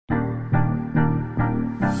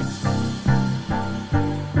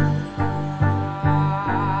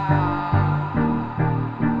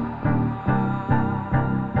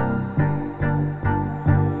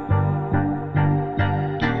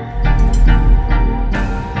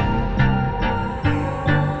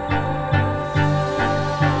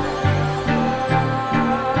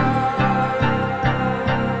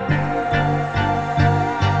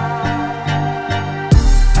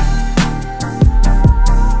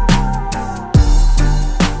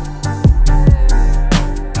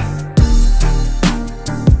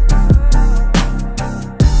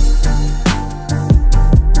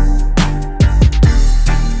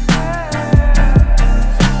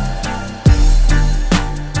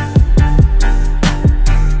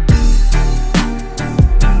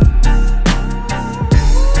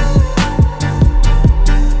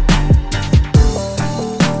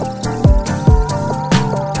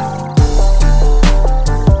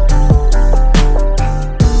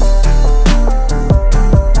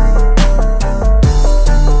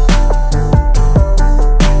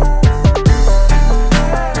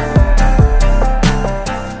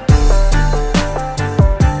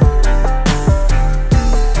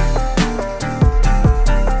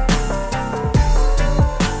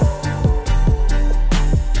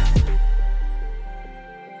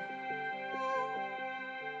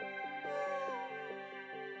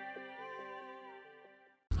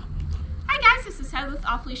Seth with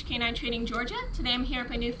Leash K9 Training, Georgia. Today I'm here with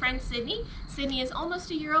my new friend Sydney. Sydney is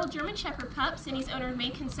almost a year-old German Shepherd pup. Sydney's owner's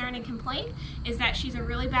main concern and complaint is that she's a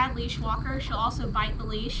really bad leash walker. She'll also bite the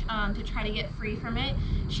leash to try to get free from it.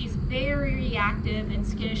 She's very reactive and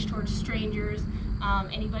skittish towards strangers.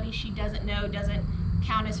 Anybody she doesn't know doesn't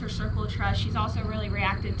count as her circle of trust. She's also really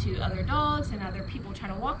reactive to other dogs and other people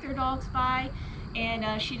trying to walk their dogs by.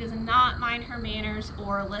 And she does not mind her manners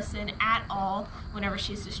or listen at all whenever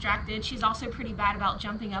she's distracted. She's also pretty bad about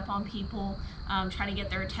jumping up on people, trying to get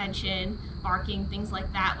their attention, barking, things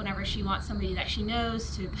like that whenever she wants somebody that she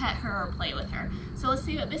knows to pet her or play with her. So let's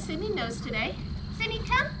see what Miss Sydney knows today. Sydney,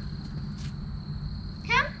 come.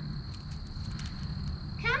 Come.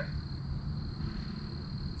 Come.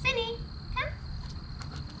 Sydney, come.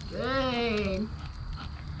 Good.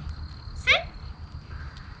 Sit.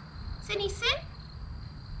 Sydney, sit.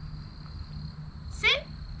 Sit.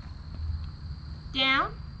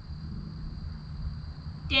 Down.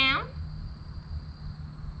 Down.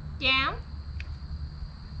 Down.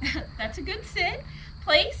 That's a good sit.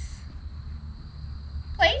 Place.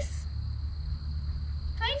 Place.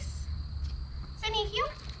 Place. Sydney, heel.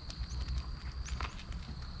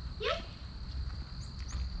 Heel.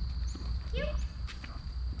 Heel.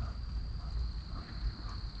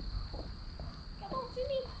 Come on,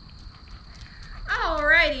 Sydney.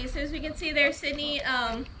 Alrighty, so as we can see there, Sydney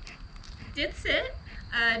did sit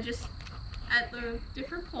just at the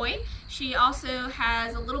different point. She also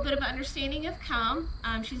has a little bit of an understanding of come.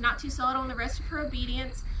 She's not too solid on the rest of her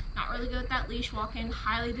obedience, not really good at that leash walking,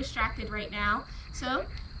 highly distracted right now. So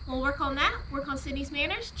we'll work on that, work on Sydney's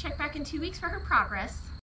manners, check back in 2 weeks for her progress.